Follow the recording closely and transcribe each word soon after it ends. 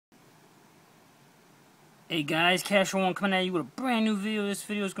Hey guys, Cash1 coming at you with a brand new video. This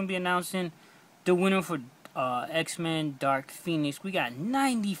video is going to be announcing the winner for X-Men Dark Phoenix. We got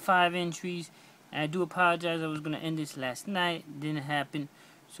 95 entries, and I do apologize. I was going to end this last night. It didn't happen,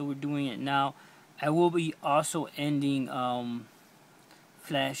 so we're doing it now. I will be also ending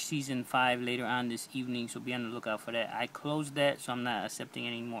Flash Season 5 later on this evening, so be on the lookout for that. I closed that, so I'm not accepting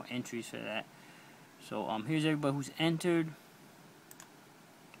any more entries for that. So here's everybody who's entered.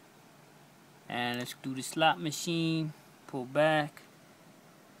 And let's do the slot machine, pull back,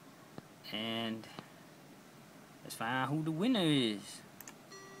 and let's find out who the winner is.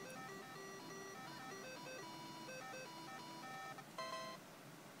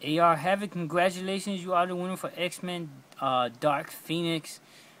 AR Havoc, congratulations, you are the winner for X-Men Dark Phoenix.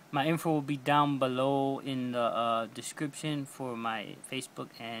 My info will be down below in the description for my Facebook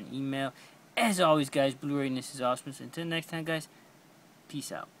and email. As always, guys, Blu-ray, this is awesome. Until next time, guys,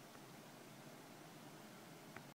 peace out.